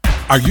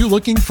Are you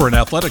looking for an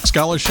athletic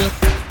scholarship?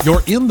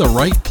 You're in the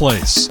right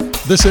place.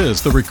 This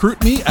is the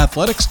Recruit Me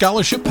Athletic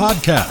Scholarship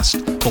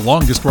Podcast, the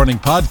longest-running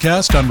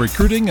podcast on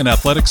recruiting and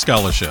athletic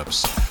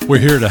scholarships. We're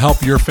here to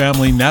help your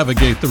family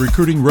navigate the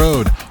recruiting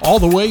road all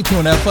the way to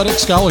an athletic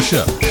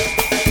scholarship.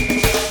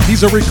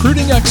 He's a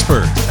recruiting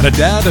expert and a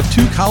dad of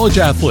 2 college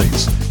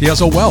athletes. He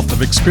has a wealth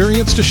of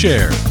experience to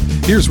share.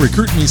 Here's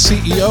Recruit Me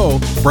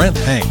CEO, Brent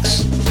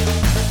Hanks.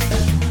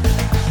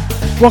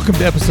 Welcome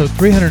to episode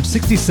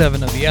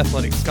 367 of the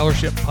Athletic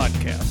Scholarship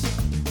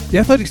Podcast. The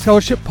Athletic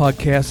Scholarship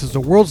Podcast is the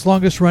world's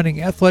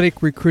longest-running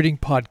athletic recruiting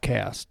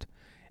podcast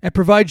and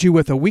provides you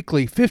with a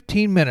weekly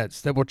 15 minutes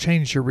that will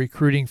change your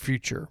recruiting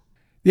future.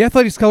 The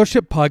Athletic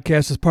Scholarship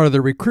Podcast is part of the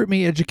Recruit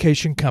Me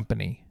Education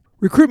Company.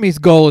 Recruit Me's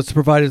goal is to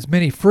provide as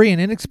many free and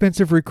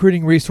inexpensive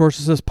recruiting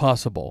resources as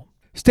possible.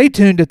 Stay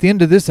tuned at the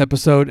end of this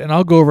episode, and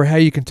I'll go over how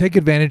you can take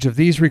advantage of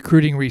these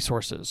recruiting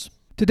resources.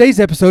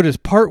 Today's episode is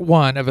part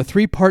 1 of a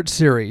 3-part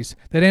series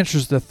that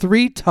answers the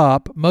 3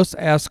 top most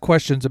asked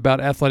questions about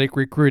athletic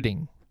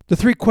recruiting. The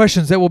 3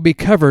 questions that will be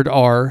covered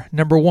are,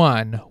 number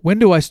 1, when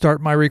do I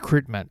start my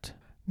recruitment?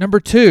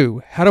 Number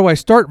 2, how do I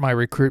start my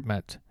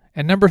recruitment?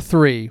 And number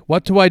 3,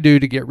 what do I do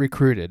to get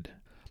recruited?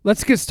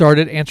 Let's get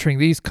started answering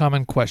these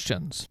common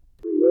questions.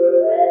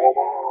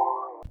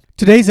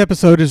 Today's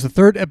episode is the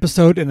 3rd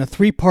episode in a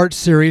 3-part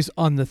series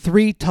on the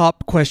 3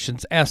 top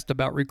questions asked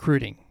about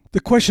recruiting. The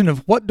question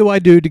of what do I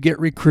do to get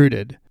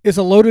recruited is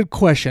a loaded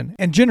question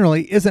and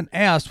generally isn't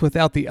asked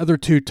without the other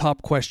 2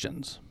 top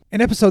questions.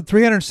 In episode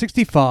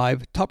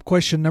 365, top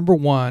question number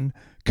 1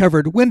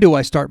 covered when do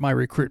I start my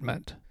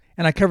recruitment?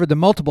 And I covered the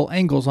multiple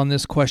angles on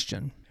this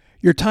question.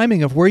 Your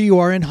timing of where you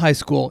are in high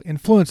school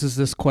influences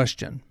this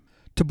question.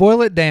 To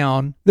boil it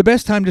down, the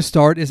best time to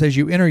start is as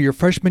you enter your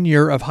freshman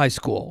year of high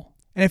school.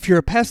 And if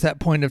you're past that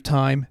point of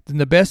time, then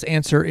the best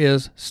answer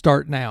is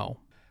start now.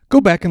 Go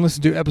back and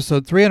listen to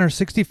episode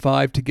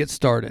 365 to get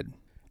started.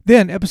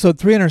 Then episode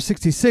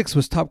 366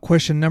 was top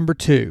question number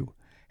 2.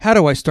 How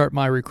do I start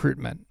my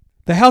recruitment?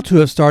 The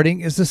how-to of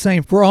starting is the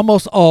same for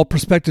almost all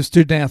prospective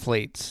student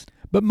athletes,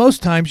 but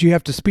most times you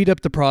have to speed up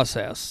the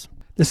process.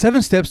 The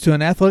 7 steps to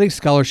an athletic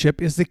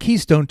scholarship is the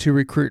keystone to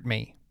Recruit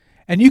Me,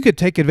 and you could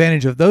take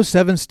advantage of those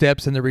 7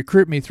 steps in the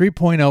Recruit Me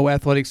 3.0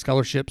 athletic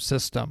scholarship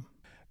system.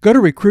 Go to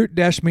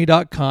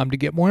recruit-me.com to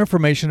get more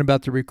information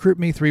about the Recruit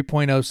Me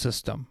 3.0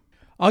 system.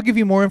 I'll give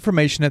you more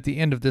information at the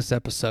end of this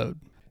episode.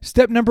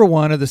 Step number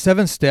 1 of the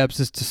 7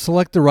 steps is to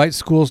select the right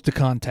schools to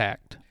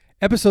contact.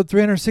 Episode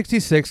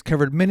 366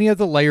 covered many of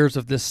the layers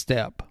of this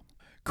step.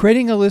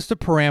 Creating a list of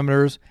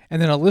parameters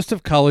and then a list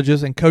of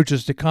colleges and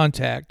coaches to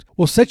contact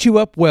will set you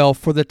up well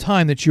for the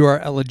time that you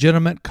are a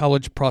legitimate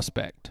college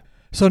prospect.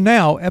 So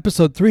now,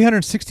 episode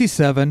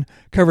 367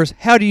 covers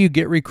how do you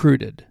get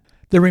recruited.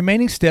 The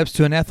remaining steps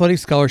to an athletic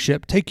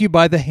scholarship take you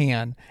by the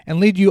hand and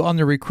lead you on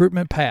the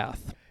recruitment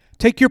path.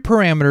 Take your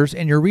parameters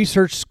and your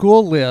research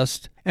school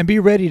list and be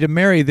ready to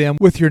marry them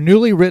with your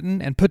newly written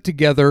and put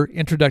together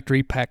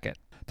introductory packet.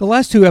 The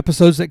last 2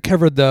 episodes that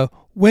covered the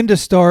when to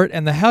start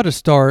and the how to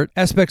start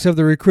aspects of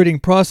the recruiting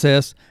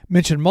process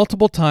mentioned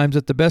multiple times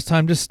that the best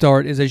time to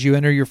start is as you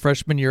enter your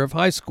freshman year of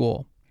high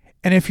school.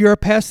 And if you are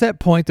past that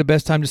point, the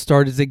best time to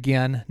start is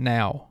again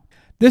now.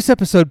 This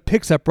episode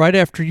picks up right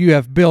after you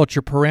have built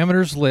your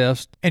parameters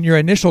list and your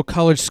initial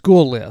college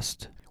school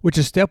list, which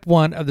is step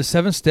 1 of the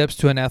 7 steps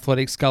to an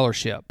athletic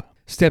scholarship.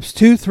 Steps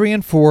 2, 3,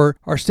 and 4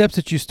 are steps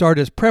that you start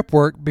as prep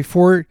work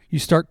before you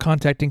start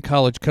contacting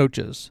college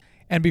coaches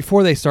and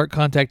before they start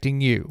contacting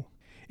you.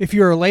 If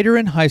you are later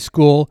in high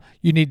school,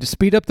 you need to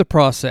speed up the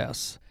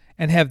process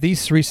and have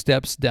these 3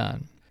 steps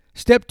done.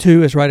 Step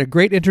 2 is write a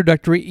great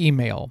introductory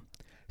email.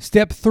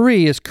 Step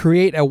 3 is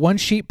create a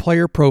 1-sheet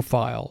player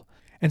profile.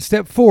 And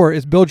step 4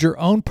 is build your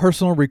own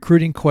personal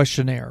recruiting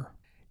questionnaire.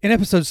 In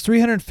episodes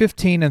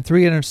 315 and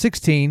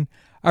 316,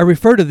 I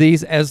refer to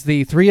these as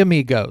the 3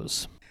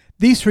 amigos.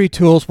 These 3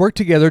 tools work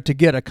together to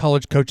get a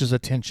college coach's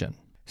attention.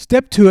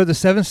 Step 2 of the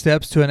 7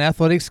 steps to an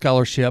athletic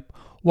scholarship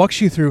walks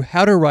you through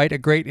how to write a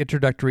great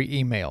introductory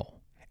email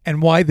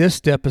and why this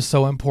step is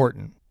so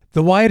important.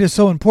 The why it is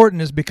so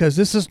important is because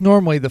this is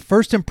normally the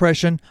first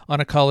impression on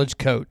a college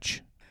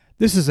coach.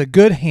 This is a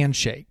good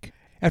handshake.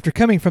 After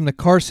coming from the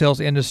car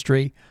sales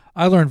industry,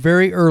 I learned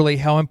very early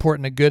how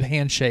important a good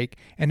handshake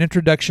and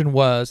introduction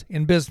was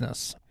in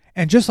business.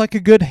 And just like a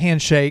good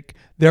handshake,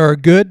 there are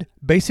good,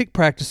 basic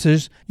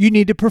practices you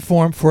need to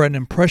perform for an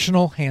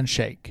impressional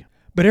handshake.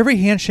 But every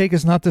handshake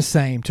is not the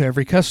same to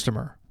every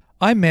customer.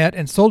 I met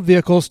and sold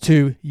vehicles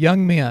to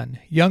young men,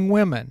 young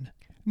women,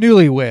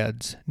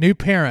 newlyweds, new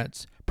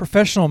parents,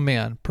 professional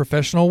men,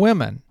 professional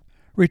women,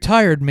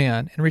 retired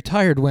men and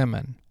retired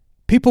women,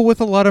 people with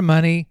a lot of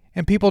money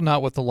and people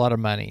not with a lot of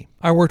money.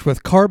 I worked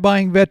with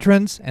car-buying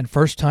veterans and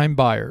first-time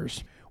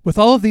buyers. With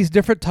all of these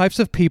different types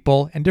of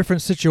people and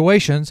different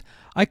situations,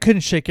 I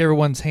couldn't shake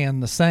everyone's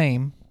hand the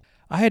same.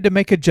 I had to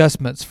make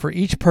adjustments for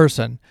each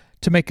person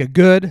to make a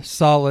good,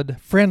 solid,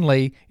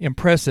 friendly,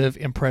 impressive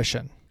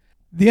impression.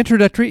 The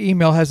introductory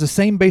email has the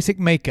same basic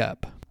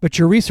makeup, but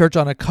your research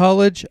on a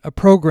college, a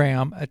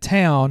program, a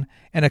town,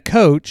 and a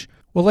coach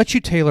will let you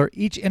tailor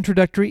each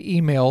introductory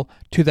email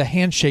to the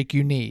handshake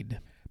you need.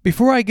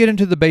 Before I get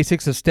into the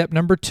basics of step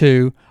number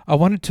 2, I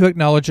wanted to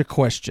acknowledge a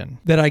question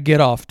that I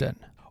get often.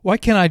 Why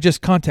can't I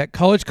just contact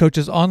college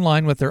coaches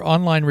online with their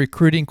online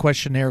recruiting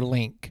questionnaire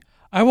link?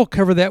 I will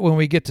cover that when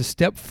we get to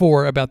step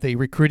 4 about the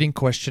recruiting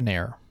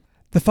questionnaire.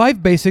 The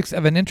 5 basics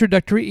of an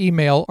introductory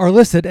email are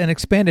listed and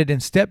expanded in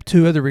step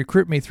 2 of the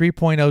RecruitMe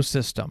 3.0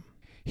 system.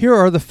 Here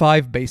are the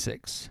 5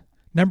 basics.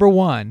 Number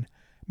 1,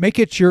 make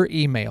it your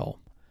email.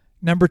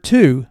 Number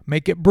 2,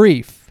 make it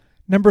brief.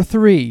 Number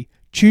 3,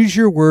 choose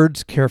your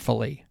words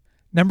carefully.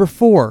 Number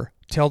 4,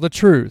 tell the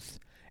truth.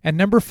 And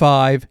number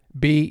 5,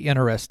 be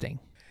interesting.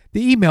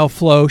 The email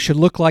flow should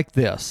look like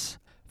this: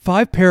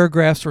 5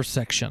 paragraphs or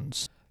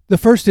sections. The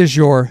first is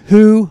your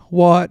who,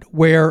 what,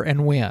 where,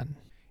 and when.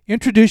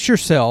 Introduce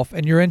yourself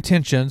and your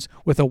intentions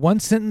with a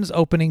 1-sentence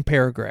opening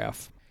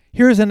paragraph.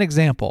 Here is an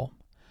example.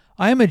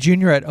 I am a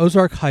junior at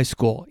Ozark High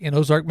School in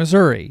Ozark,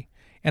 Missouri,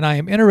 and I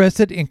am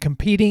interested in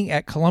competing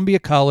at Columbia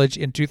College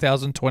in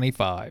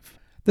 2025.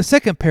 The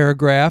second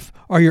paragraph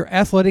are your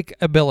athletic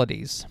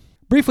abilities.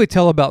 Briefly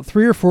tell about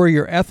 3 or 4 of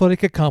your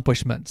athletic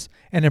accomplishments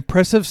and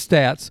impressive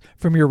stats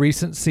from your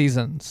recent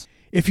seasons.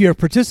 If you have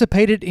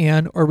participated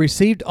in or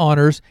received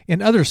honors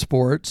in other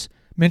sports,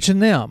 mention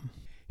them.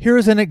 Here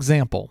is an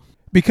example.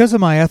 Because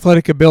of my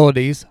athletic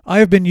abilities, I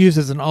have been used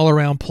as an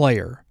all-around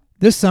player.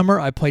 This summer,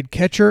 I played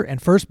catcher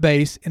and first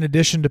base in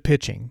addition to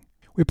pitching.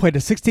 We played a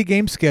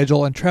 60-game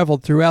schedule and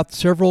traveled throughout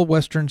several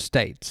western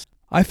states.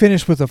 I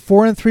finished with a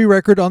 4-3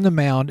 record on the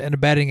mound and a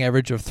batting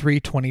average of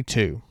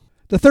 .322.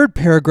 The third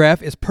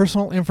paragraph is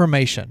personal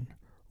information.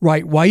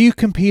 Write why you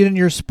compete in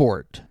your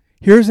sport.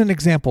 Here's an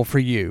example for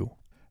you.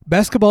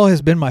 Basketball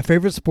has been my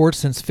favorite sport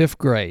since 5th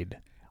grade.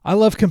 I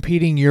love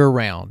competing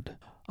year-round.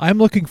 I am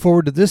looking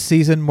forward to this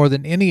season more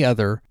than any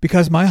other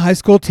because my high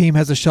school team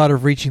has a shot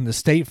of reaching the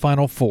state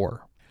Final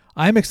Four.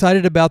 I am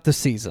excited about the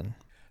season.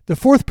 The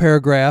fourth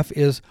paragraph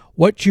is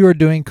what you are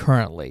doing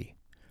currently.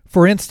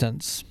 For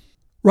instance,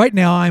 right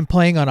now I am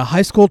playing on a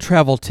high school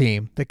travel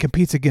team that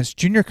competes against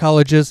junior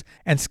colleges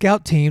and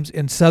scout teams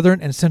in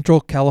Southern and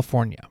Central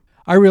California.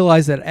 I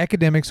realize that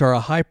academics are a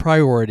high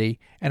priority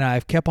and I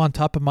have kept on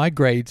top of my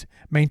grades,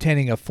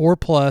 maintaining a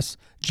 4+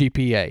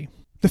 GPA.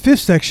 The fifth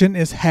section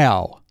is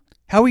how.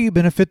 How will you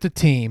benefit the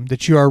team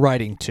that you are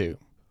writing to?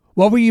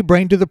 What will you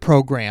bring to the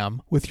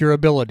program with your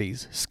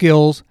abilities,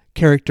 skills,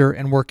 character,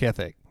 and work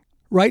ethic?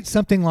 Write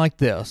something like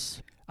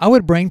this. I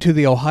would bring to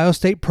the Ohio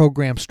State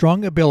program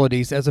strong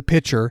abilities as a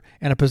pitcher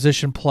and a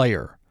position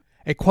player,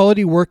 a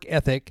quality work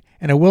ethic,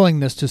 and a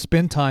willingness to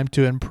spend time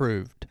to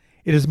improve.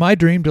 It is my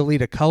dream to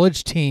lead a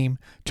college team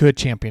to a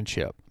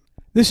championship.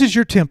 This is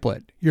your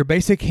template, your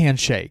basic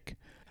handshake.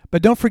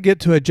 But don't forget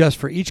to adjust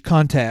for each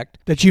contact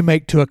that you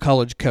make to a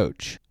college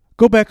coach.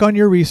 Go back on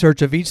your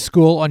research of each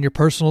school on your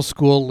personal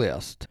school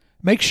list.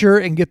 Make sure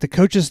and get the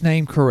coach's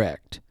name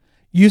correct.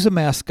 Use a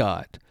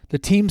mascot, the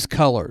team's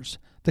colors,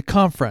 the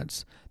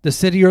conference, the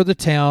city or the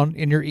town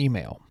in your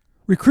email.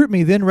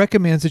 RecruitMe then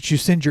recommends that you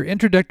send your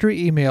introductory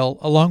email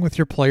along with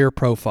your player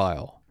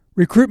profile.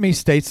 RecruitMe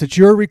states that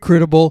you are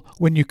recruitable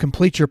when you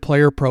complete your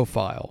player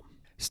profile.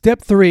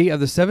 Step 3 of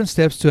the 7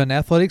 steps to an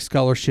athletic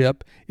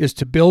scholarship is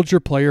to build your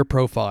player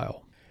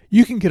profile.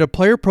 You can get a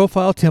player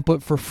profile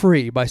template for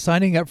free by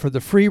signing up for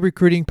the free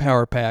Recruiting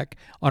Power Pack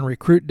on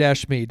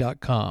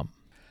recruit-me.com.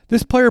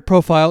 This player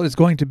profile is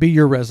going to be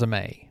your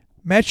resume.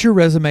 Match your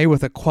resume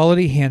with a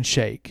quality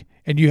handshake,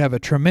 and you have a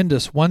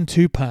tremendous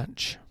 1-2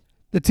 punch.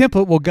 The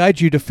template will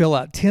guide you to fill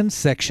out 10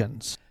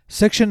 sections.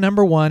 Section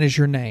number 1 is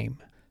your name.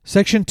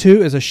 Section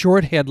 2 is a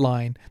short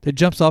headline that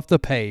jumps off the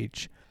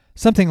page,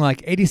 something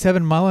like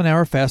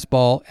 87-mile-an-hour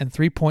fastball and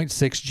 3.6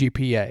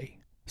 GPA.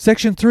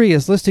 Section 3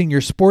 is listing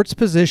your sports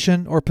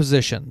position or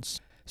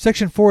positions.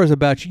 Section 4 is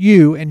about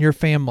you and your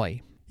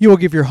family. You will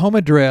give your home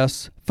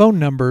address, phone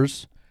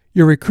numbers,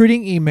 your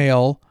recruiting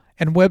email,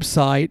 and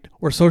website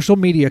or social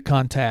media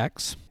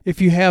contacts,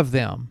 if you have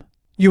them.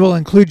 You will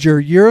include your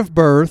year of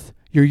birth,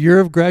 your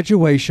year of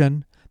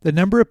graduation, the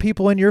number of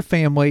people in your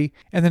family,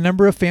 and the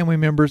number of family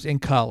members in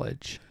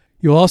college.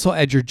 You'll also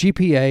add your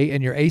GPA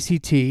and your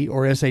ACT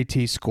or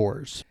SAT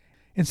scores.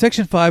 In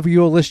Section 5, you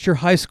will list your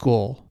high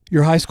school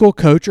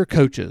coach or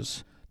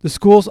coaches, the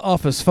school's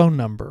office phone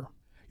number,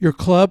 your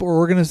club or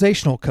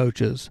organizational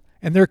coaches,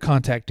 and their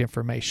contact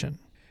information.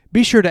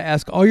 Be sure to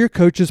ask all your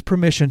coaches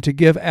permission to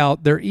give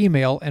out their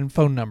email and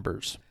phone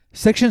numbers.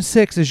 Section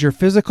 6 is your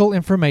physical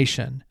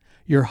information,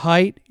 your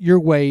height, your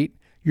weight,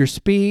 your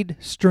speed,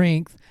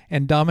 strength,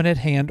 and dominant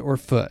hand or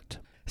foot.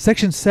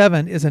 Section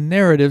 7 is a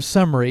narrative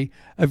summary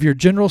of your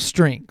general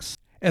strengths,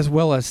 as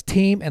well as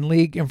team and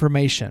league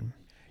information.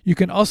 You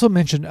can also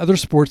mention other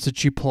sports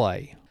that you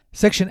play.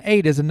 Section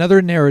 8 is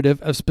another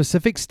narrative of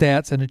specific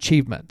stats and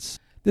achievements.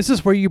 This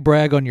is where you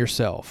brag on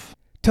yourself.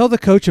 Tell the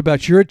coach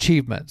about your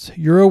achievements,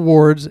 your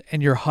awards,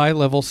 and your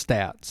high-level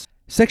stats.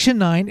 Section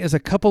 9 is a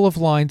couple of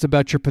lines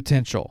about your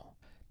potential.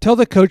 Tell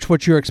the coach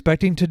what you're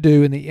expecting to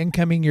do in the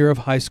incoming year of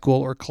high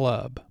school or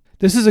club.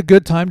 This is a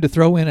good time to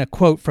throw in a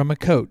quote from a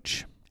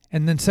coach.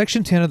 And then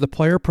Section 10 of the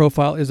player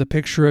profile is a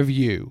picture of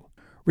you.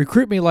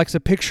 Recruit Me likes a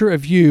picture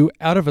of you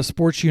out of a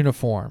sports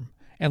uniform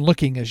and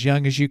looking as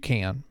young as you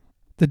can.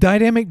 The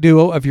dynamic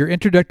duo of your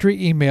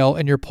introductory email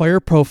and your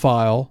player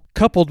profile,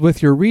 coupled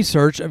with your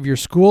research of your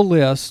school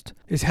list,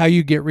 is how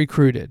you get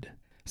recruited.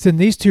 Send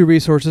these two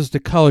resources to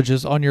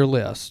colleges on your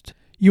list.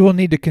 You will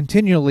need to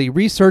continually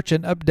research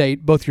and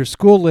update both your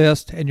school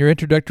list and your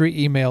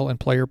introductory email and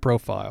player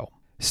profile.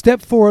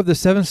 Step 4 of the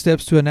 7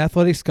 steps to an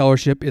athletic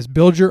scholarship is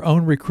build your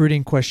own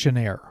recruiting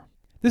questionnaire.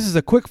 This is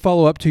a quick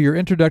follow-up to your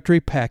introductory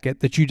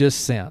packet that you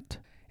just sent.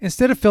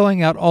 Instead of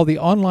filling out all the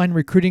online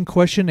recruiting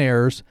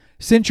questionnaires,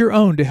 send your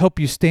own to help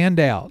you stand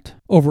out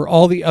over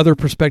all the other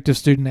prospective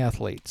student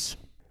athletes.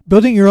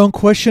 Building your own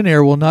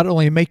questionnaire will not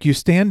only make you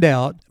stand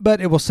out,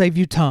 but it will save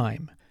you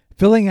time.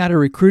 Filling out a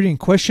recruiting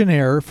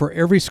questionnaire for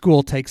every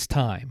school takes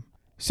time.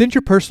 Send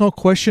your personal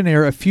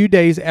questionnaire a few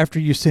days after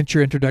you sent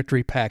your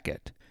introductory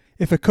packet.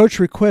 If a coach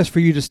requests for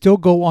you to still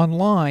go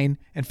online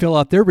and fill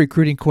out their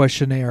recruiting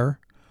questionnaire,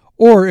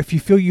 or if you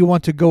feel you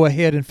want to go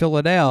ahead and fill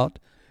it out,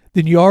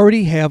 then you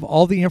already have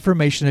all the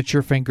information at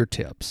your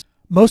fingertips.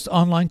 Most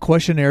online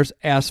questionnaires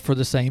ask for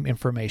the same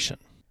information.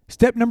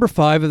 Step number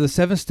 5 of the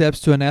 7 steps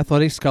to an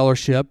athletic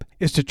scholarship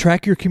is to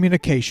track your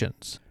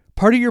communications.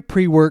 Part of your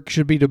pre-work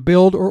should be to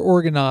build or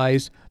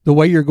organize the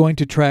way you're going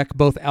to track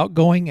both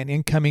outgoing and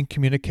incoming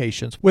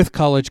communications with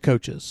college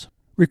coaches.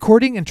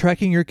 Recording and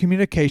tracking your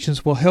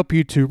communications will help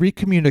you to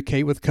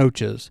re-communicate with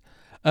coaches,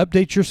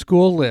 update your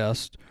school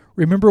list,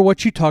 remember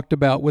what you talked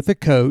about with the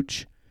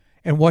coach,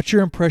 and what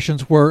your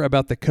impressions were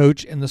about the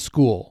coach and the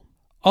school.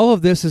 All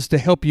of this is to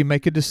help you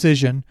make a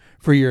decision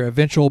for your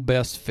eventual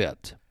best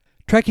fit.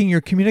 Tracking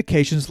your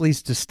communications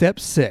leads to step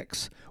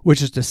 6,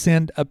 which is to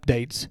send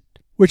updates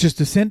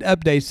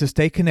to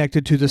stay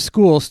connected to the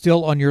schools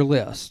still on your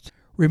list.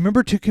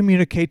 Remember to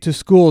communicate to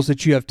schools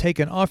that you have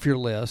taken off your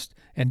list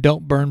and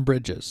don't burn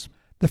bridges.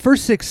 The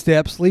first 6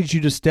 steps leads you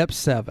to step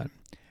 7.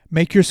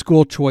 Make your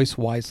school choice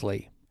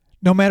wisely.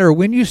 No matter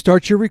when you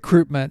start your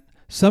recruitment,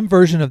 some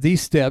version of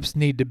these steps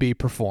need to be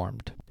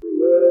performed.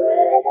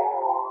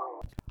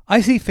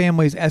 I see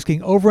families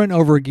asking over and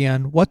over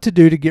again what to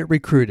do to get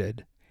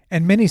recruited,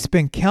 and many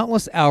spend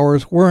countless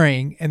hours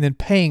worrying and then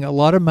paying a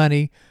lot of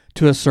money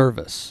to a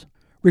service.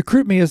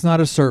 Recruit Me is not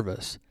a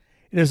service.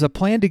 It is a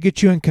plan to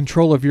get you in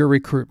control of your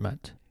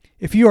recruitment.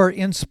 If you are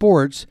in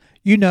sports,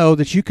 you know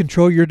that you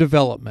control your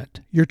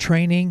development, your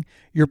training,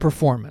 your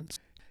performance.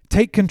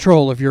 Take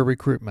control of your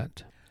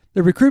recruitment.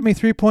 The Recruit Me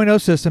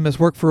 3.0 system has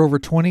worked for over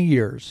 20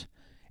 years,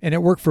 and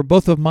it worked for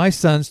both of my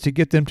sons to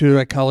get them to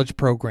a college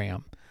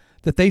program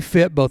that they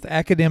fit both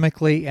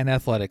academically and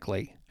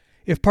athletically.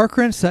 If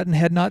Parker and Sutton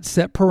had not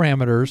set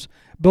parameters,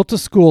 built a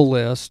school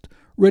list,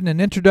 written an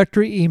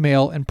introductory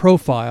email and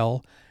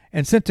profile,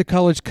 and sent to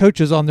college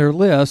coaches on their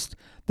list,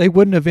 they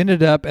wouldn't have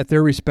ended up at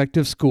their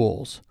respective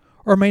schools,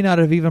 or may not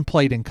have even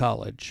played in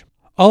college.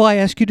 All I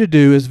ask you to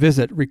do is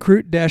visit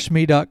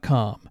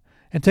recruit-me.com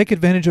and take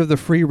advantage of the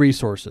free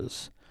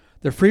resources,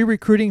 the free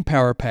Recruiting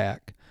Power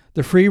Pack,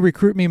 the free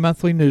Recruit Me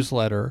monthly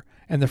newsletter,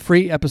 and the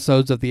free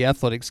episodes of the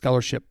Athletic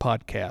Scholarship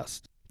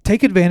Podcast.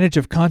 Take advantage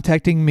of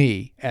contacting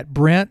me at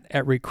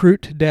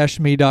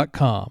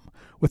brent@recruit-me.com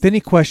with any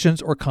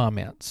questions or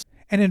comments,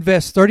 and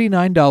invest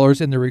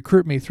 $39 in the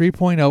Recruit Me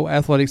 3.0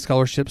 Athletic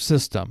Scholarship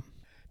System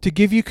to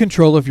give you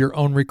control of your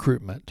own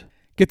recruitment.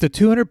 Get the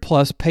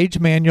 200-plus page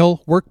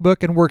manual,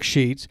 workbook, and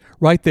worksheets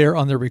right there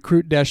on the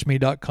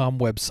recruit-me.com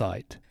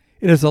website.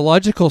 It is a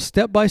logical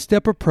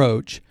step-by-step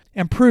approach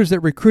and proves that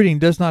recruiting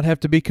does not have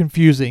to be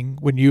confusing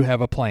when you have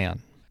a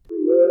plan.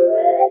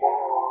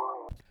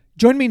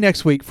 Join me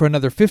next week for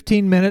another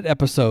 15-minute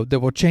episode that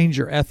will change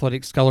your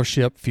athletic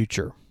scholarship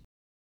future.